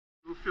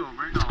We'll film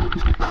right now.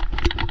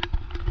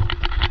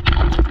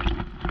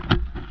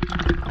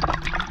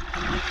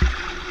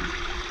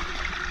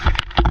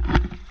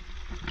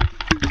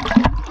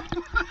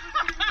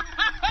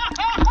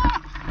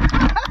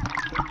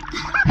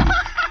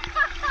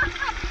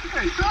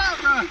 Hey,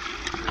 stop, bro.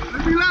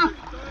 Let me laugh.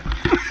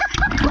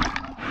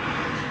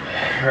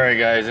 Alright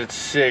guys, it's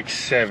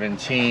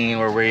 6:17.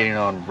 We're waiting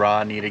on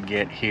Rodney to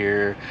get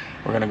here.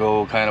 We're gonna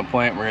go kind of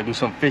point. We're gonna do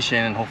some fishing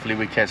and hopefully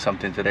we catch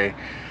something today.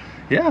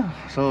 Yeah,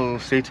 so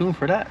stay tuned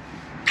for that.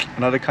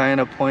 Another kind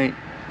of point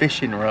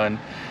fishing run.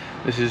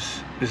 This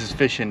is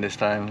fishing this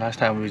time. Last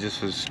time we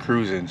just was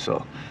cruising,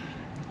 so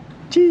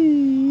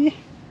gee.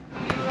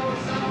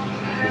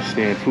 We're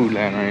staying at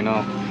Foodland right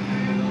now.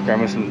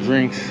 Grabbing some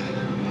drinks,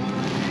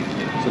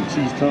 some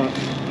cheese tots.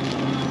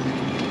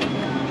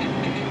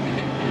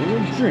 What do you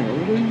drink?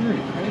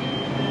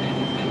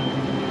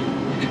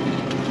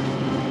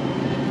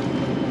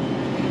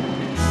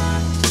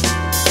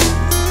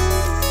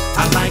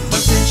 I like my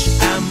fish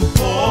and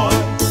pork.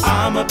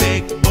 I'm a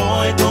big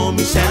boy. Throw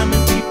me salmon,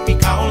 pee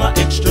caula,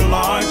 extra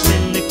large,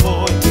 lily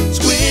koi,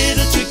 squid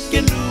or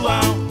chicken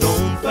luau.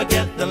 Don't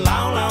forget the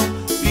lau lau,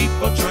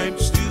 beef or tripe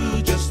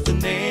stew, just to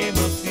name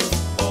a few.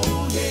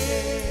 Oh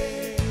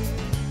yeah.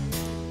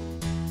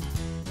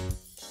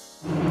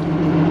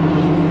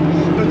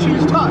 The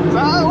cheese tots.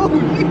 Oh,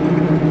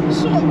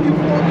 so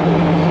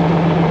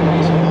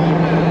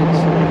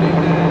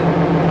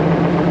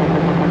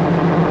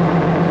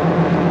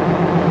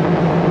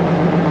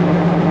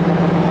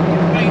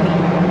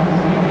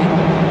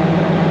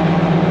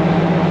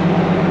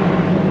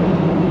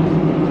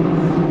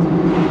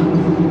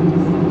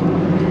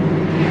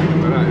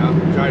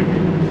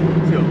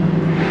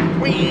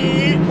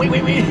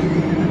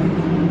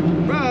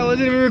bro, I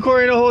wasn't even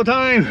recording the whole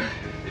time.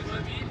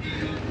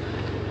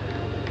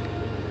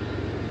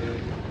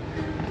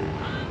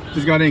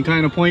 Just got in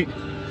kind of point.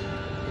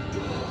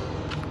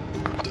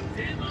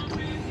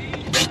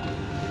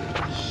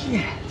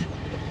 Shit.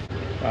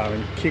 Wow,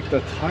 and kicked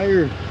the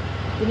tire.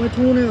 Look at my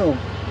toenail.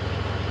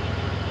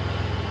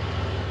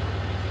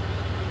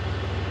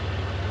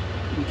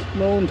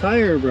 My own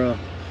tire, bro.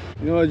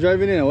 You know, I was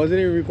driving in. I wasn't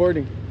even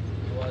recording.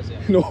 It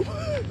wasn't. No.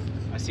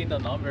 I seen the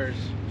numbers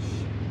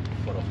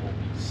for the whole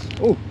piece.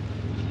 Oh.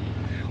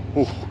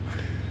 Oh.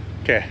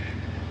 Okay.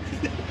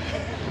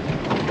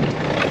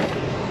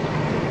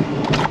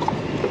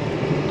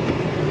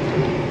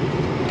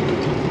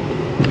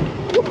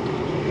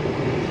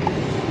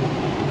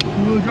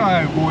 Good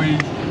drive, boys.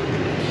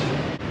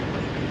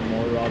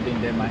 More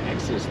robbing than my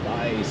ex's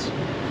thighs.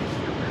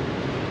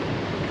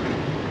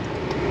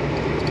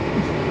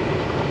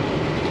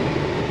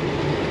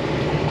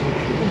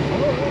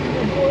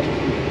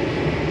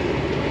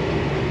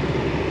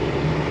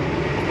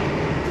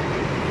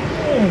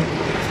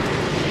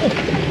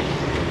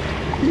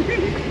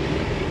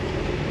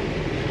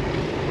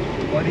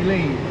 Body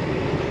lane.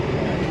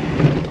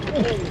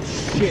 Oh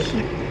shit.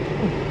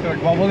 Sorry,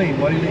 bobble lane,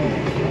 body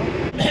lane.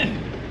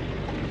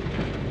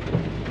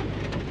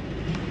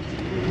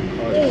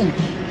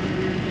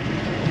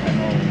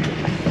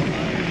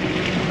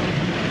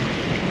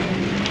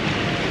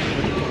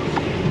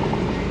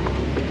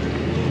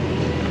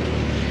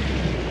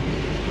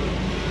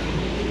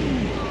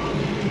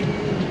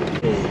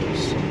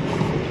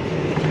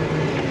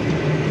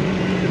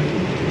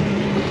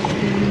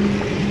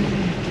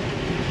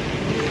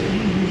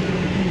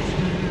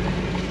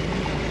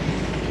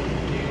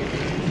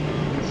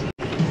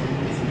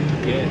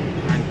 Get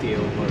auntie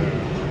over.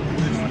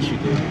 I know what she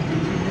did.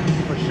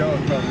 For sure,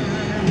 probably.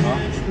 Huh?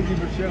 Cookie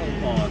for sure.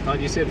 Oh, I thought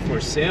you said for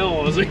sale.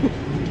 I was like,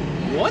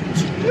 what?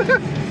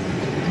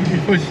 Cookie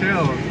for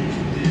sure.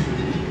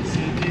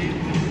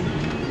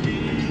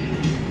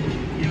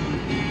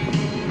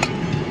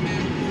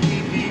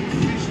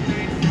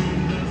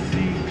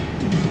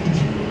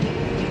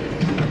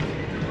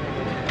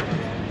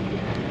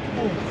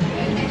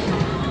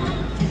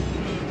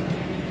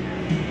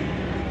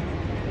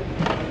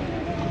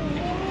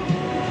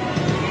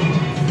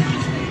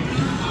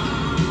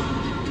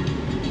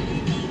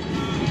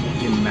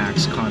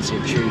 Max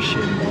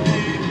concentration, dog.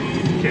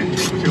 Okay,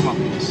 check them out.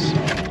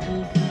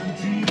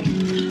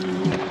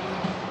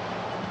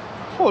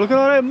 Oh, look at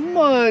all that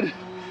mud.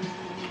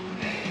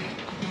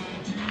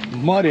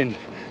 Mudding.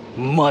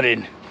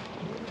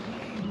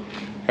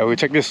 Yeah, we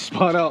check this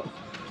spot out.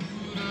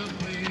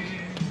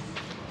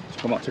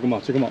 Check them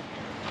out.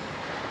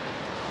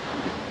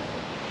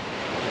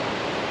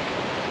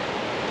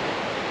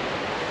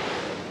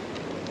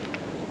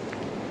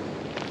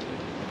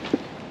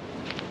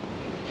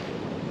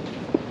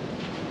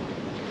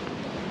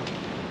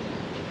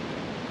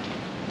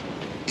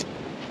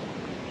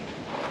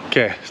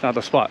 Okay, it's not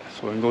the spot,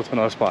 so we can go to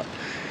another spot.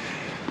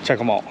 Check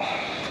them out.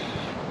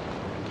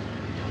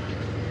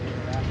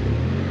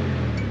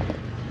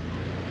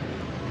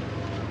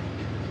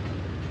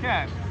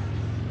 Ken.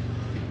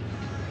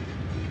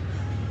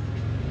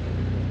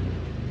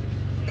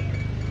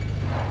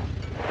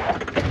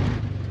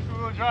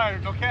 Two-wheel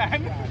drive, no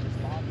Ken.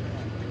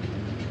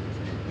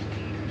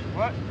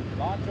 What?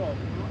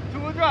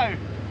 Two-wheel drive. drive.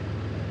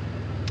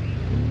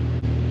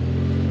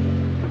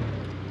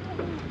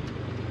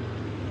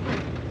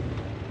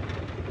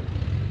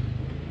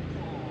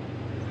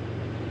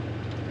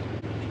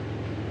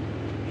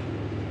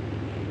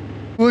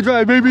 We'll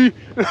drive, baby.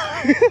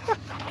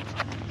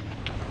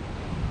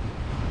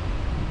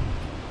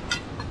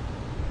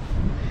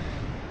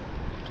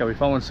 Okay, we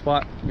found one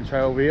spot. We can try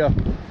over here.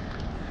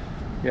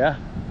 Yeah?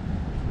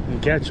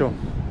 And catch him.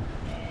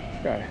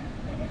 Gotta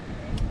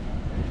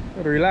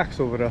relax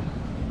over there.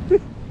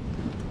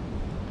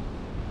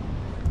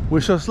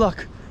 Wish us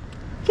luck.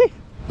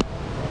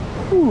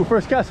 Ooh,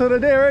 first cast of the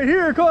day right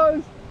here,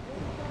 cuz.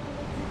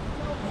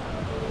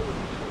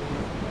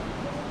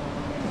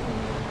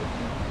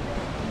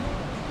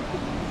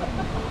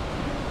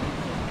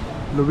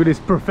 Look at this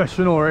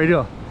professional right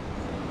here.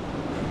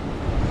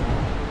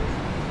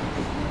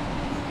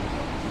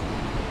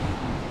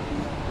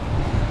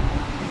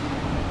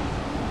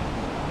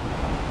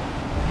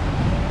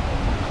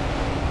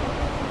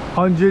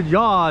 $100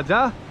 yards,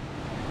 huh?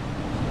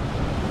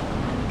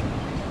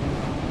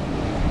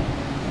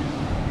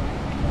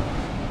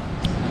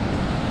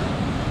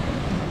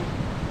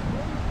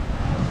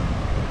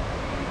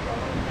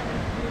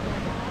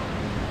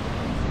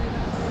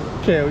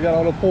 Okay, we got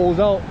all the poles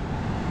out.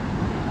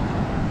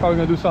 Probably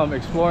gonna do some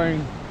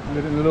exploring in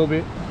a little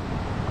bit.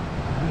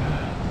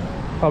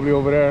 Probably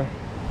over there.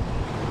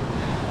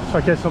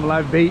 Try to catch some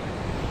live bait.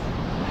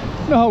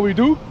 You know how we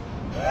do.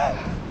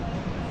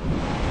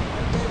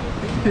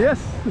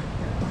 Yes.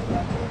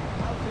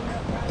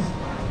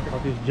 Look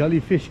at this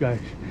jellyfish,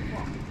 guys.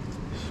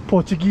 This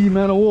Portuguese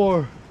man of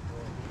war.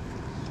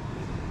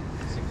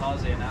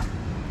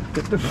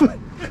 Get the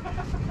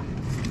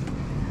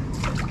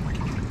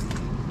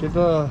get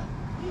the.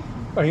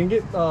 I can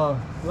get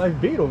live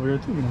bait over here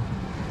too, you know.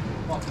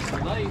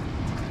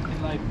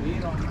 Live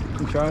bait on.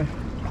 You try.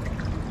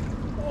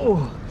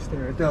 Oh, stay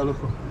right there, look.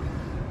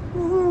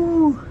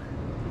 Woo.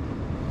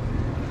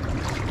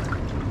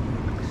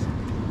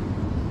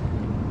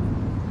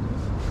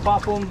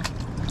 Pop them,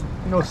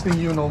 you know, sting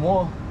you no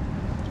more.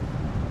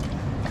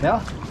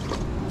 Yeah.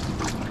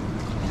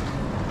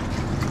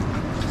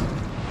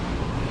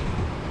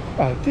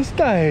 This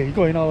guy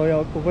going all the way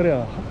out over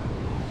there.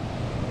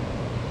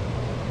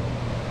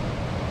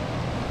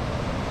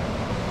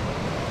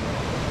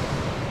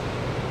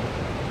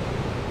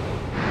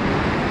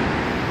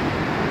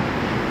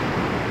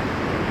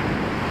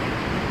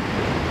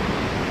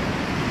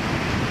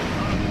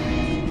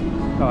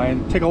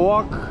 And take a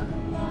walk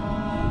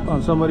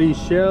on some of these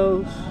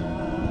shells.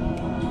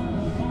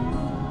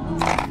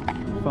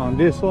 Found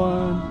this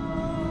one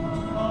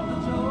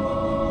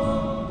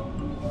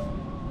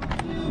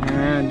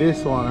and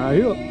this one right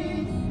here.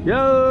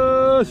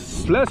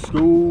 Yes, let's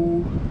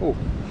go. Oh,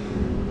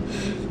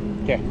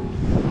 okay.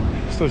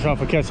 Still trying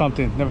to catch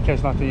something. Never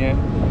catch nothing yet.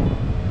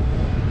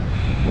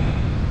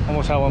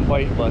 Almost had one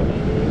bite, but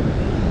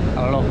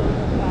I don't know.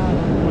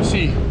 We'll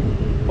see.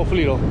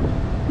 Hopefully though.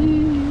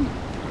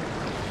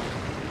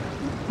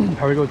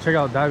 How we go check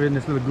out, dive in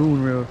this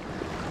lagoon real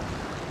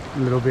a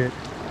little bit.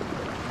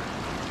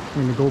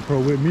 Bring the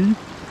GoPro with me.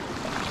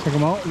 Check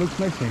them out. It looks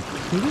nice and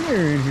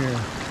clear in here.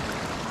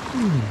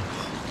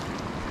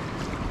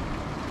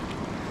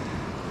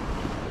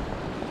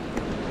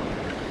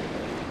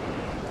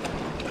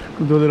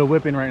 We'll do a little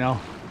whipping right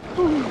now.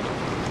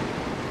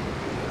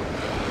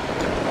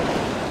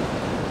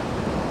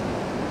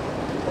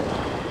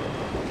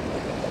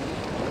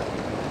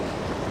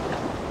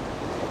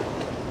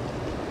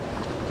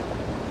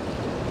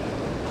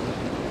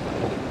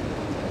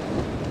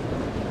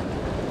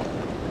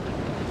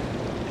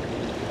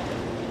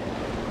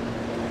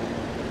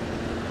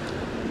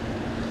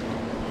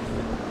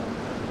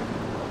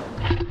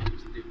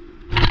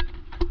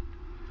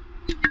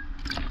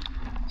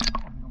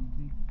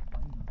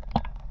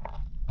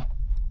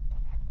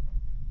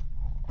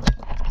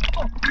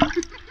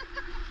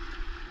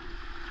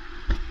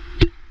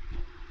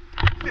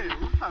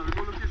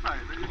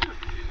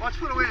 Watch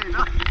for the way,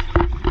 no?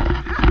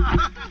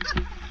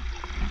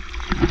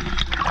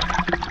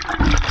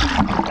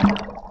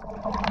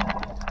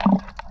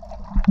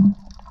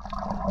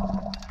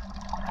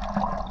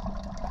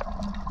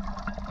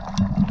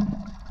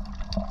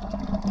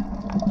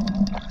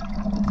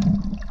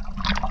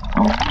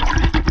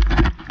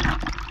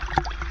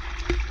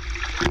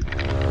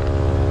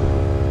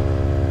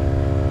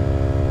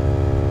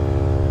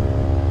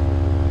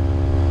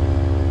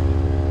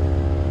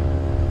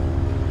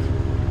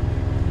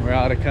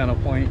 Out of kind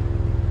of point,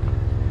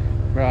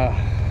 bruh.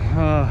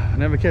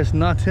 Never catch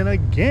nothing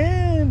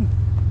again,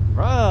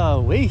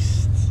 bruh.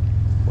 Waste.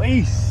 Look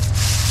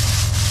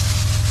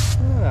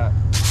at that.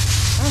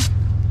 Huh?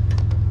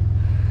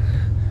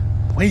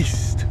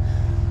 Waste. It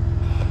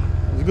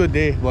was a good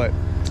day, but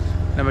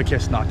never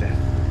catch nothing.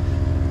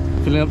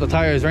 Filling up the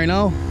tires right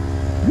now.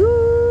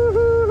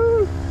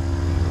 Woo-hoo-hoo.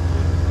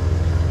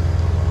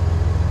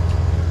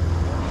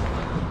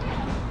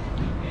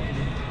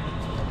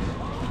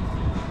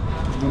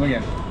 Do them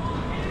again.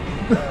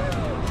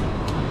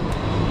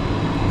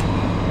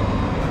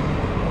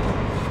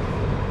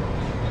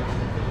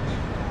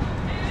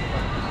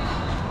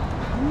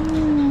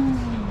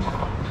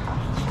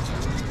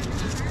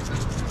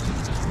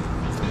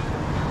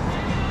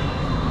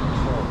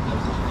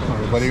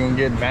 But he gonna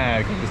get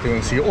mad because they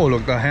gonna see, oh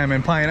look, the ham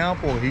and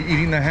pineapple. He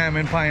eating the ham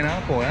and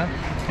pineapple, yeah?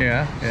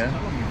 Yeah,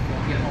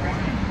 yeah.